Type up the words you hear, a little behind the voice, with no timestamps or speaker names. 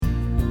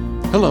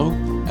Hello,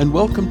 and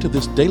welcome to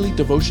this daily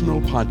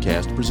devotional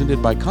podcast presented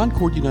by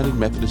Concord United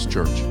Methodist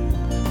Church.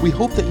 We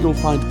hope that you'll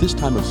find this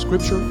time of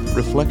scripture,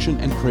 reflection,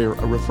 and prayer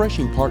a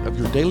refreshing part of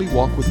your daily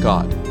walk with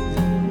God.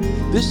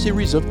 This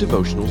series of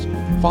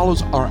devotionals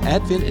follows our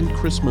Advent and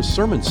Christmas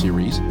sermon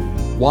series,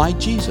 Why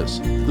Jesus?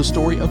 The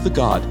Story of the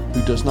God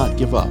Who Does Not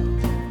Give Up.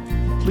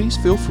 Please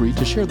feel free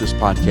to share this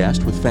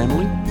podcast with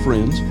family,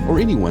 friends, or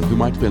anyone who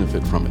might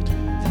benefit from it.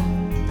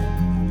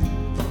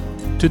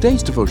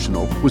 Today's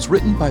devotional was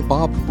written by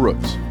Bob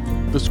Brooks.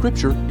 The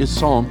scripture is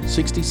Psalm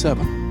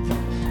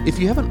 67. If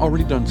you haven't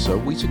already done so,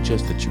 we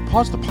suggest that you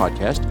pause the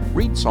podcast,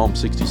 read Psalm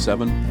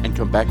 67, and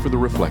come back for the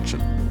reflection.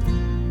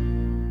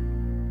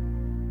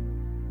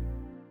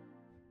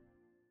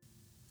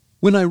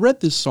 When I read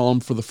this psalm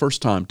for the first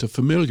time to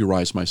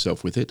familiarize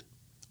myself with it,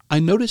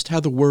 I noticed how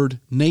the word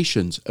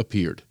nations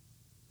appeared.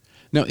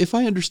 Now, if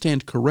I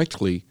understand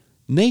correctly,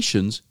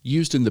 nations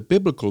used in the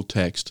biblical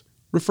text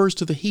refers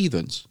to the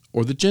heathens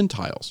or the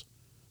Gentiles.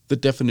 The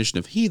definition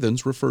of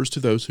heathens refers to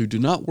those who do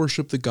not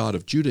worship the God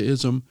of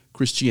Judaism,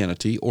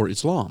 Christianity, or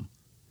Islam.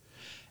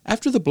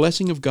 After the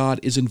blessing of God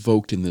is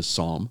invoked in this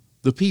psalm,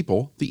 the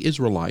people, the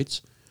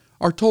Israelites,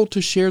 are told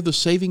to share the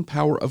saving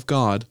power of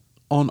God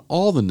on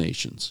all the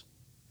nations.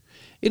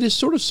 It is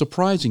sort of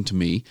surprising to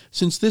me,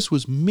 since this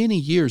was many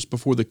years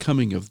before the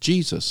coming of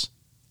Jesus,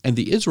 and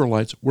the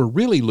Israelites were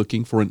really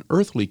looking for an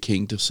earthly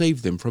king to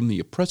save them from the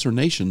oppressor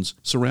nations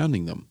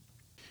surrounding them.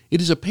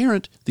 It is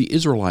apparent the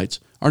Israelites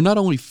are not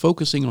only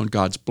focusing on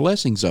God's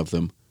blessings of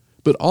them,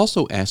 but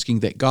also asking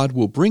that God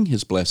will bring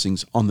His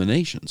blessings on the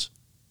nations.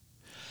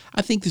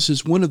 I think this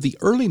is one of the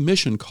early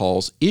mission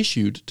calls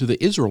issued to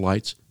the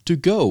Israelites to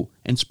go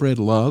and spread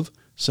love,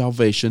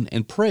 salvation,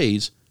 and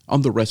praise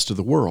on the rest of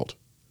the world.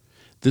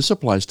 This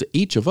applies to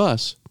each of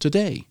us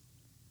today.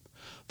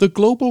 The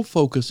global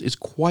focus is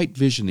quite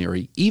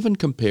visionary even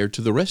compared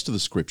to the rest of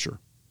the Scripture.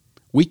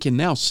 We can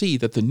now see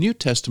that the New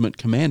Testament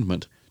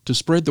commandment to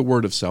spread the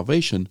word of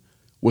salvation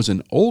was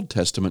an Old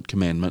Testament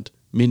commandment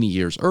many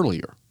years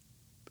earlier.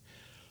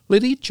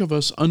 Let each of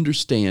us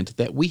understand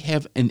that we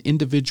have an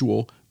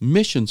individual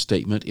mission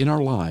statement in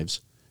our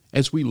lives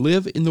as we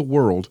live in the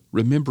world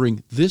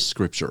remembering this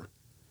scripture.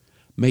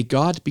 May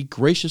God be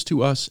gracious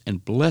to us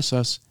and bless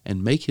us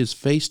and make His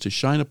face to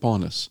shine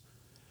upon us,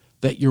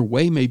 that your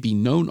way may be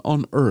known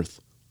on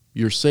earth,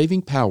 your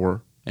saving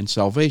power and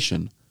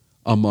salvation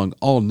among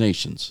all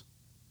nations.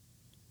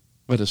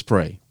 Let us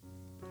pray.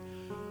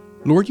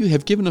 Lord, you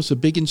have given us a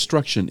big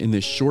instruction in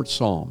this short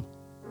psalm.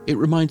 It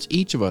reminds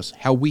each of us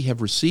how we have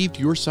received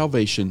your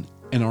salvation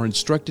and are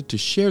instructed to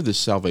share this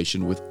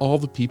salvation with all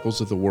the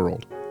peoples of the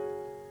world.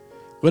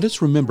 Let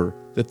us remember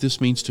that this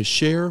means to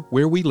share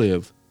where we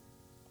live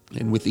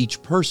and with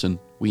each person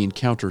we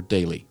encounter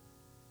daily.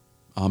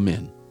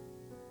 Amen.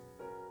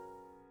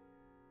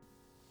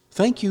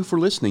 Thank you for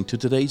listening to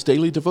today's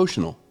daily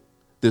devotional.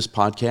 This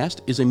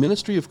podcast is a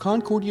ministry of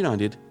Concord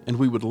United, and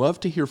we would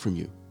love to hear from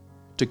you.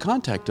 To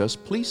contact us,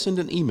 please send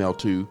an email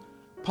to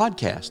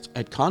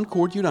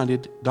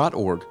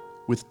podcasts@concordunited.org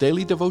with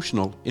daily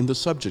devotional in the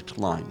subject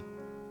line.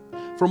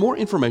 For more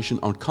information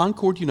on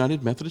Concord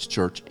United Methodist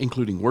Church,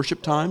 including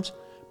worship times,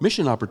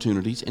 mission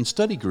opportunities, and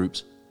study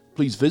groups,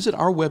 please visit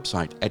our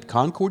website at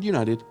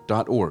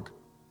concordunited.org.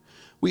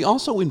 We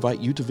also invite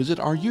you to visit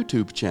our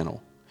YouTube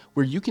channel,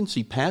 where you can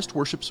see past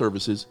worship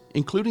services,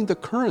 including the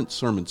current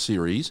sermon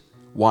series,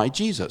 Why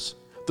Jesus?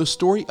 The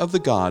Story of the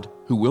God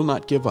Who Will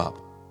Not Give Up.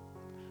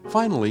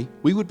 Finally,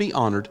 we would be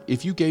honored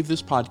if you gave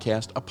this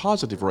podcast a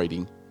positive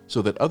rating so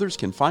that others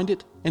can find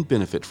it and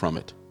benefit from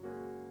it.